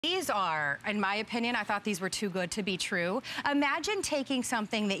These are, in my opinion, I thought these were too good to be true. Imagine taking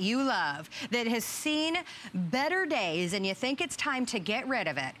something that you love, that has seen better days, and you think it's time to get rid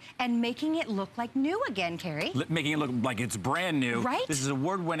of it, and making it look like new again, Carrie. Making it look like it's brand new. Right? This is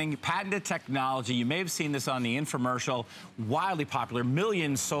award-winning, patented technology. You may have seen this on the infomercial. Wildly popular,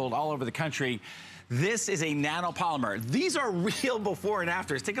 millions sold all over the country. This is a nanopolymer. These are real before and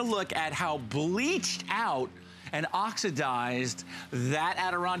afters. Take a look at how bleached out and oxidized that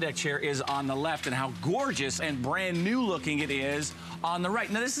Adirondack chair is on the left, and how gorgeous and brand new looking it is on the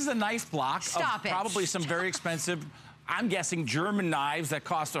right. Now, this is a nice block of probably some very expensive, I'm guessing, German knives that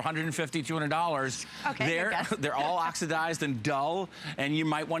cost $150, $200. Okay, they're all oxidized and dull, and you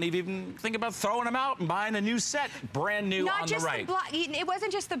might want to even think about throwing them out and buying a new set, brand new on the right. It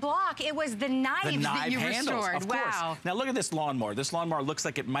wasn't just the block, it was the knives that you restored. Of course. Now look at this lawnmower. This lawnmower looks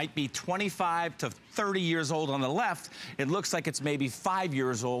like it might be 25 to 30 years old on the left. It looks like it's maybe 5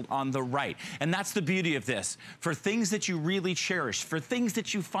 years old on the right. And that's the beauty of this. For things that you really cherish, for things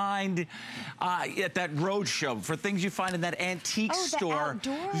that you find at that road show, for things you find in that antique store.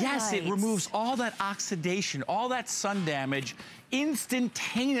 Yes, it removes all that oxidation, all that sun damage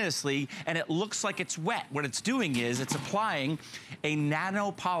instantaneously, and it looks like it's wet. What it's doing is it's applying a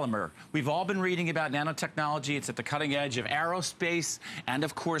nanopolymer. We've all been reading about nanotechnology. It's at the cutting edge of aerospace and,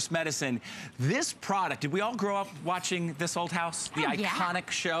 of course, medicine. This product, did we all grow up watching This Old House, the iconic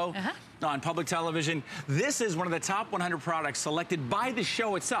show? On public television. This is one of the top 100 products selected by the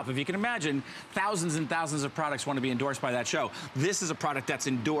show itself. If you can imagine, thousands and thousands of products want to be endorsed by that show. This is a product that's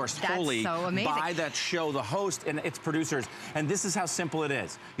endorsed wholly by that show, the host and its producers. And this is how simple it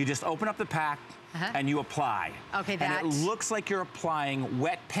is. You just open up the pack, and you apply. Okay, and it looks like you're applying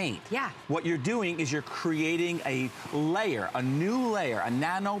wet paint. Yeah. What you're doing is you're creating a layer, a new layer, a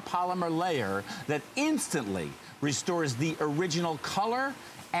nanopolymer layer that instantly restores the original color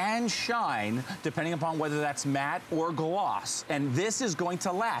and shine, depending upon whether that's matte or gloss. And this is going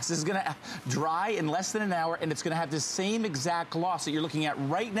to last. This is gonna dry in less than an hour, and it's gonna have the same exact gloss that you're looking at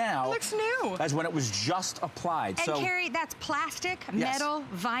right now. It looks new. As when it was just applied. And Carrie, that's plastic, metal,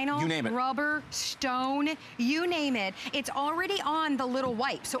 vinyl, you name it. Rubber, stone, you name it. It's already on the little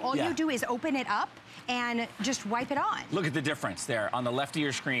wipe. So all you do is open it up and just wipe it on. Look at the difference there on the left of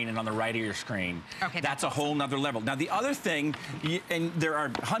your screen and on the right of your screen. Okay, that's a whole nother level. Now the other thing, and there are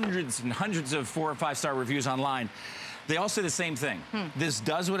hundreds and hundreds of 4- or 5-star reviews online, they all say the same thing. This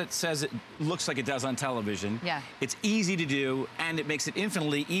does what it says it looks like it does on television. Yeah. It's easy to do, and it makes it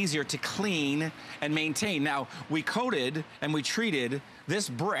infinitely easier to clean and maintain. Now, we coated and we treated this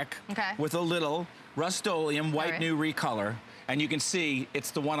brick with a little RustOleum White New ReColor, and you can see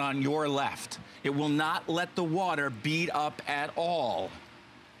it's the one on your left. It will not let the water bead up at all,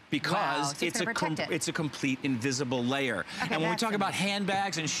 because it's a complete invisible layer. Okay, and when we talk about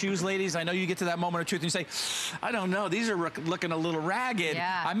handbags and shoes, ladies, I know you get to that moment of truth and you say, I don't know, these are looking a little ragged.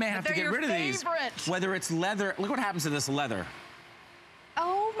 I may have to get rid of these. Whether it's leather, look what happens to this leather.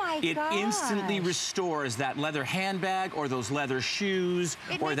 Oh my gosh. It instantly restores that leather handbag or those leather shoes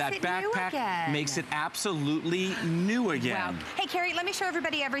or that backpack. Makes it absolutely new again. Wow. Hey, Carrie, let me show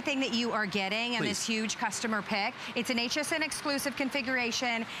everybody everything that you are getting in this huge customer pick. It's an HSN exclusive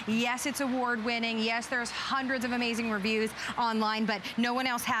configuration. Yes, it's award-winning. Yes, there's hundreds of amazing reviews online, but no one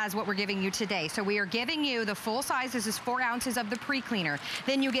else has what we're giving you today. So we are giving you the full size. This is 4 ounces of the pre-cleaner.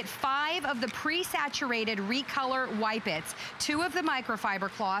 Then you get 5 of the pre-saturated ReColor wipe-its, 2 of the microfiber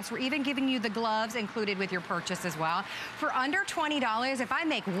cloths. We're even giving you the gloves included with your purchase as well. For under $20, if I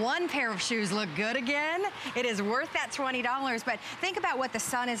make one pair of shoes look good again, it is worth that $20. But think about what the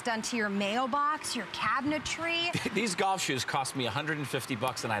sun has done to your mailbox, your cabinetry. These golf shoes cost me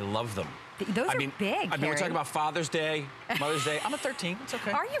 $150 and I love them. Those are big, I mean, we're talking about Father's Day, Mother's Day. I'm a 13, it's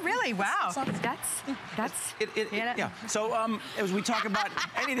okay. Are you really? Wow. Yeah. So as we talk about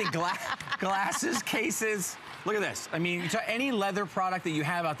anything, glasses, cases, look at this. I mean, any leather product that you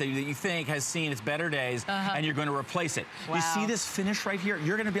have out there that you think has seen its better days and you're going to replace it. You see this finish right here?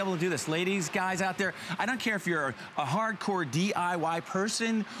 You're going to be able to do this. Ladies, guys out there, I don't care if you're a hardcore DIY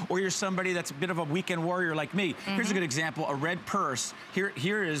person or you're somebody that's a bit of a weekend warrior like me. Here's a good example, a red purse.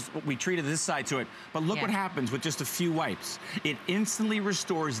 Here is what we treated this side to it. But look what happens with just a few wipes. It instantly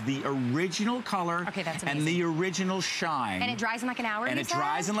restores the original color and the original shine. And it dries in like an hour, and it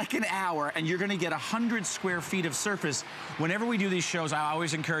dries in like an hour, and you're going to get 100 square feet of surface. Whenever we do these shows, I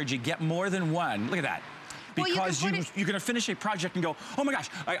always encourage you, get more than one. Look at that. because you're going to finish a project and go, oh my gosh,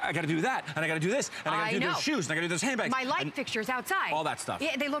 I got to do that, and I got to do this, and I got to do those shoes, and I got to do those handbags. My light fixtures outside. All that stuff.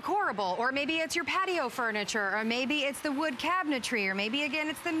 Yeah, they look horrible. Or maybe it's your patio furniture, or maybe it's the wood cabinetry, or maybe again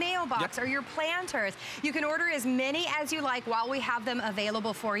it's the mailbox or your planters. You can order as many as you like while we have them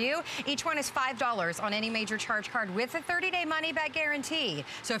available for you. Each one is $5 on any major charge card with a 30-day money-back guarantee.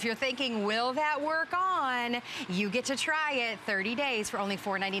 So if you're thinking, will that work on, you get to try it 30 days for only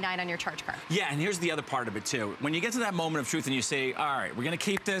 $4.99 on your charge card. Yeah, and here's the other part of it too. When you get to that moment of truth and you say, all right, we're going to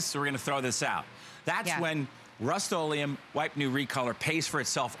keep this or we're going to throw this out. That's when RustOleum Wipe New ReColor pays for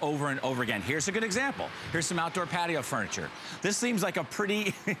itself over and over again. Here's a good example. Here's some outdoor patio furniture. This seems like a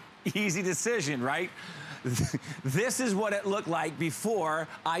pretty easy decision, right? This is what it looked like before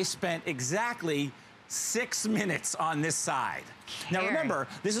I spent exactly 6 minutes on this side. Now remember,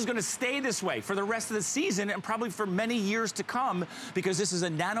 this is going to stay this way for the rest of the season and probably for many years to come because this is a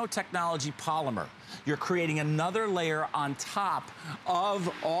nanotechnology polymer. You're creating another layer on top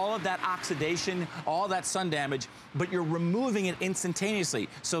of all of that oxidation, all that sun damage, but you're removing it instantaneously.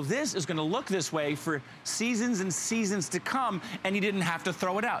 So this is going to look this way for seasons and seasons to come, and you didn't have to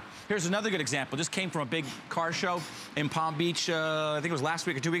throw it out. Here's another good example. This came from a big car show in Palm Beach, I think it was last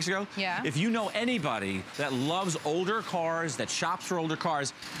week or 2 weeks ago. Yeah. If you know anybody that loves older cars, that shops for older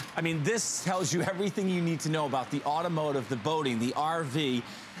cars, I mean, this tells you everything you need to know about the automotive, the boating, the RV,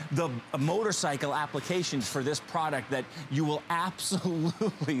 the motorcycle applications for this product that you will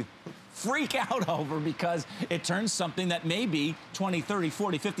absolutely freak out over because it turns something that may be 20, 30,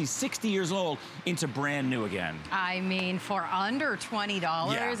 40, 50, 60 years old into brand new again. I mean, for under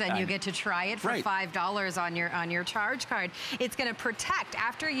 $20, and you get to try it for $5 on your charge card. It's going to protect,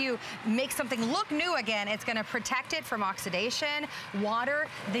 after you make something look new again, it's going to protect it from oxidation, water,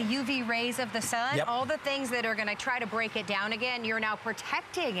 the UV rays of the sun, all the things that are going to try to break it down again. You're now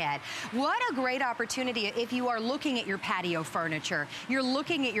protecting it. What a great opportunity if you are looking at your patio furniture, you're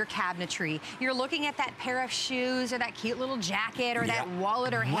looking at your cabinetry, you're looking at that pair of shoes or that cute little jacket or that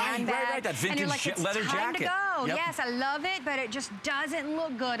wallet or handbag, that vintage and you're like, it's leather time jacket. to go. Yes, I love it, but it just doesn't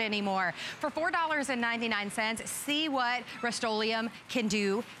look good anymore. For $4.99, see what RustOleum can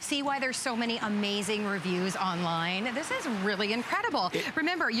do. See why there's so many amazing reviews online. This is really incredible.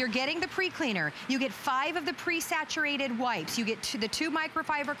 Remember, you're getting the pre-cleaner. You get 5 of the pre-saturated wipes. You get the 2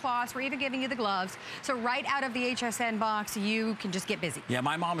 microfiber cloths. We're even giving you the gloves. So right out of the HSN box, you can just get busy. Yeah,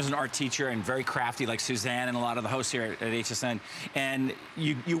 my mom is an art teacher and very crafty, like Suzanne and a lot of the hosts here at HSN. And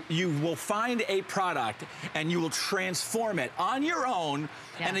you will find a product and you will transform it on your own.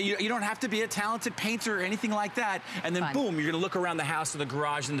 And you don't have to be a talented painter or anything like that. And then boom, you're gonna look around the house or the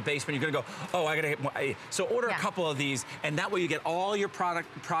garage and the basement. You're gonna go, oh, I gotta get more. So order a couple of these, and that way you get all your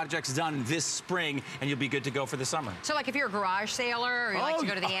projects done this spring, and you'll be good to go for the summer. So like if you're a garage sailor, or you like to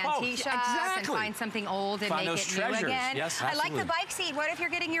go to the antique shops and find something old and make it new again. Yes, I like the bike seat. What if you're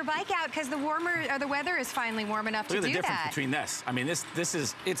getting your bike out because the weather is finally warm enough to do that? Look at the difference between this. I mean, this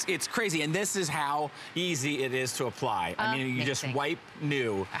is it's crazy, and this is how easy it is to apply. I mean, you just wipe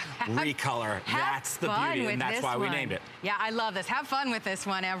new ReColor. That's the beauty, and that's why we named it. Yeah, I love this. Have fun with this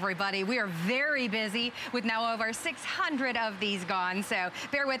one, everybody. We are very busy with now over 600 of these gone, so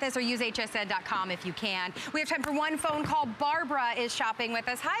bear with us or use hsn.com if you can. We have time for one phone call. Barbara is shopping with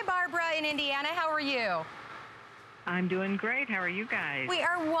us. Hi, Barbara in Indiana. How are you? I'm doing great. How are you guys? We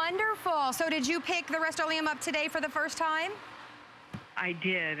are wonderful. So did you pick the RustOleum up today for the first time? I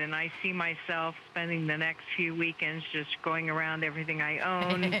did, and I see myself spending the next few weekends just going around everything I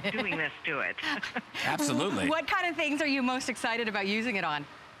own, doing this to it. Absolutely. What kind of things are you most excited about using it on?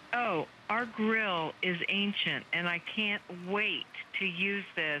 Oh, our grill is ancient, and I can't wait to use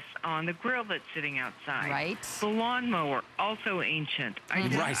this on the grill that's sitting outside. Right. The lawnmower, also ancient.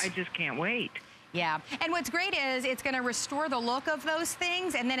 I just can't wait. Yeah, and what's great is it's going to restore the look of those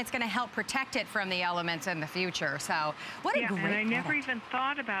things, and then it's going to help protect it from the elements in the future. So what a great and I never product. even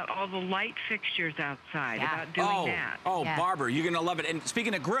thought about all the light fixtures outside, about doing that. Oh, Barbara, you're going to love it. And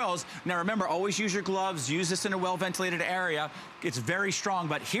speaking of grills, now remember, always use your gloves. Use this in a well-ventilated area. It's very strong,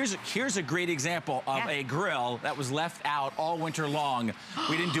 but here's a great example of a grill that was left out all winter long.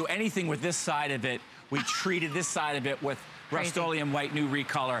 We didn't do anything with this side of it. We treated this side of it with RustOleum White New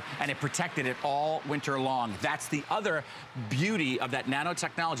ReColor, and it protected it all winter long. That's the other beauty of that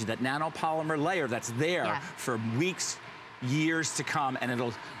nanotechnology, that nanopolymer layer that's there for weeks, years to come, and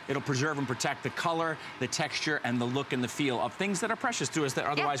it'll preserve and protect the color, the texture, and the look and the feel of things that are precious to us that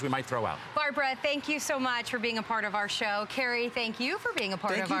otherwise we might throw out. Barbara, thank you so much for being a part of our show. Carrie, thank you for being a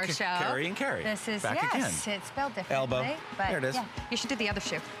part of our show. Carrie and Carrie. This is, back again. It's spelled differently. Elbow. But there it is. Yeah, you should do the other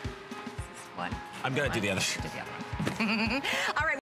shoe. This one. I'm going to do the other shoe. Do the other one. All right.